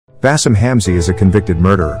Bassam Hamzy is a convicted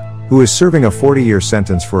murderer, who is serving a 40-year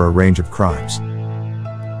sentence for a range of crimes.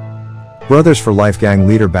 Brothers for Life gang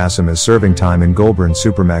leader Bassam is serving time in Goulburn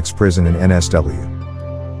Supermax prison in NSW.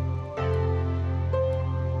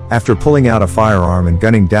 After pulling out a firearm and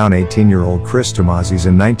gunning down 18-year-old Chris Tomazis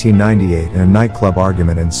in 1998 in a nightclub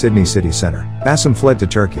argument in Sydney city centre, Bassam fled to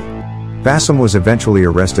Turkey. Bassam was eventually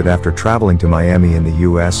arrested after travelling to Miami in the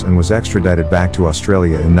US and was extradited back to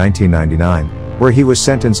Australia in 1999, where he was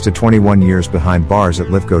sentenced to 21 years behind bars at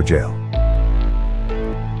Lithgow Jail.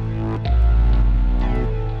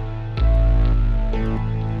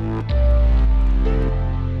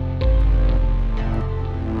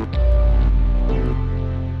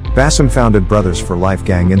 Bassam founded Brothers for Life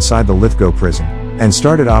gang inside the Lithgow prison, and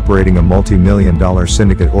started operating a multi-million-dollar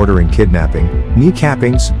syndicate ordering kidnapping,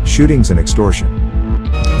 kneecappings, shootings and extortion.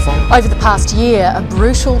 Over the past year, a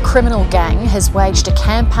brutal criminal gang has waged a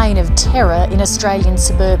campaign of terror in Australian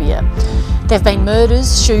suburbia. There have been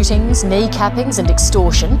murders, shootings, kneecappings and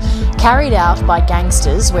extortion carried out by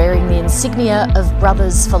gangsters wearing the insignia of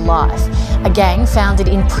Brothers for Life, a gang founded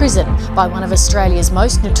in prison by one of Australia's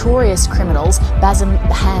most notorious criminals, Bassam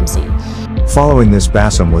Hamzy. Following this,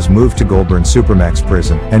 Bassam was moved to Goulburn Supermax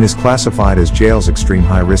prison and is classified as jail's extreme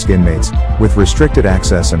high-risk inmates, with restricted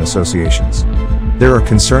access and associations. There are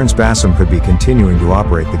concerns Bassam could be continuing to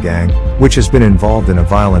operate the gang, which has been involved in a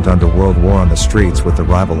violent underworld war on the streets with the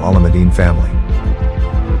rival Alameddin family.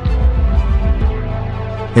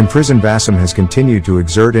 In prison, Bassam has continued to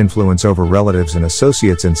exert influence over relatives and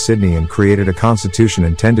associates in Sydney and created a constitution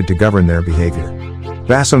intended to govern their behaviour.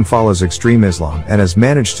 Bassam follows extreme Islam and has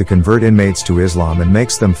managed to convert inmates to Islam and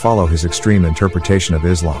makes them follow his extreme interpretation of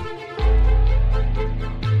Islam.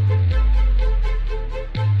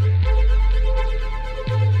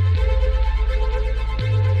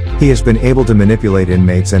 He has been able to manipulate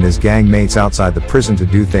inmates and his gang mates outside the prison to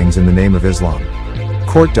do things in the name of Islam.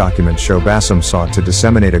 Court documents show Bassam sought to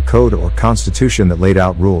disseminate a code or constitution that laid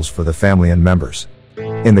out rules for the family and members.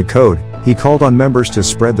 In the code, he called on members to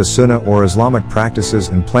spread the Sunnah or Islamic practices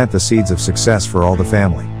and plant the seeds of success for all the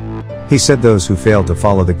family. He said those who failed to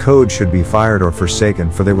follow the code should be fired or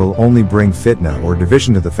forsaken, for they will only bring fitna or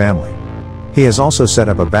division to the family. He has also set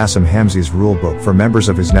up a Bassam Hamzy's rule book for members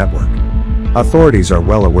of his network. Authorities are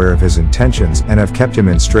well aware of his intentions and have kept him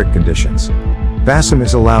in strict conditions. Bassam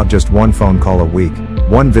is allowed just one phone call a week,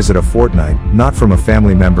 one visit a fortnight, not from a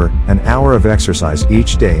family member, an hour of exercise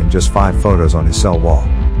each day and just 5 photos on his cell wall.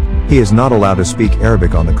 He is not allowed to speak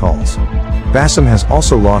Arabic on the calls. Bassam has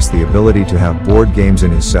also lost the ability to have board games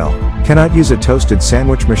in his cell, cannot use a toasted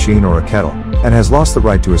sandwich machine or a kettle, and has lost the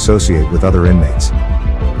right to associate with other inmates.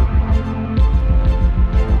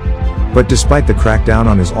 But despite the crackdown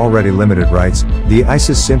on his already limited rights, the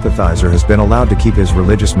ISIS sympathizer has been allowed to keep his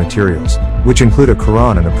religious materials, which include a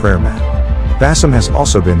Quran and a prayer mat. Bassam has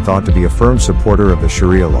also been thought to be a firm supporter of the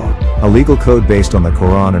Sharia law, a legal code based on the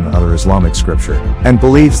Quran and other Islamic scripture, and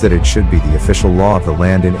believes that it should be the official law of the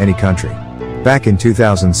land in any country. Back in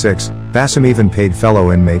 2006, Bassam even paid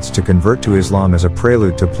fellow inmates to convert to Islam as a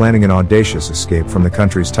prelude to planning an audacious escape from the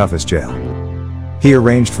country's toughest jail. He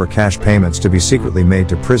arranged for cash payments to be secretly made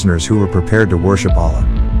to prisoners who were prepared to worship Allah.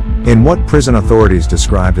 In what prison authorities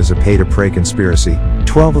described as a pay-to-pray conspiracy,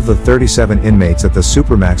 12 of the 37 inmates at the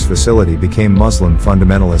Supermax facility became Muslim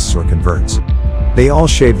fundamentalists or converts. They all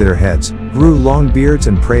shaved their heads, grew long beards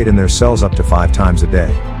and prayed in their cells up to 5 times a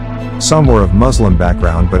day. Some were of Muslim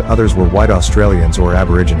background, but others were white Australians or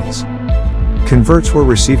Aborigines. Converts were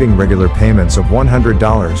receiving regular payments of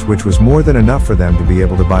 $100, which was more than enough for them to be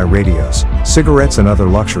able to buy radios, cigarettes and other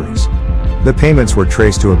luxuries. The payments were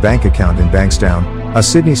traced to a bank account in Bankstown, a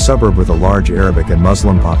Sydney suburb with a large Arabic and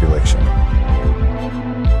Muslim population.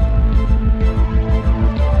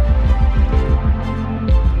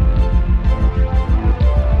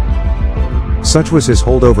 Such was his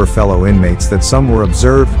hold over fellow inmates that some were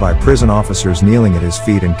observed by prison officers kneeling at his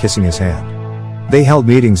feet and kissing his hand. They held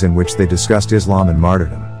meetings in which they discussed Islam and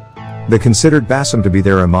martyrdom. They considered Bassam to be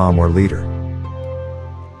their imam or leader.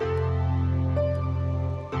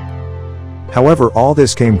 However, all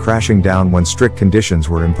this came crashing down when strict conditions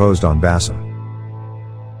were imposed on Bassam.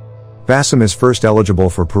 Bassam is first eligible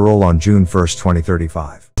for parole on June 1,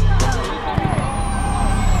 2035.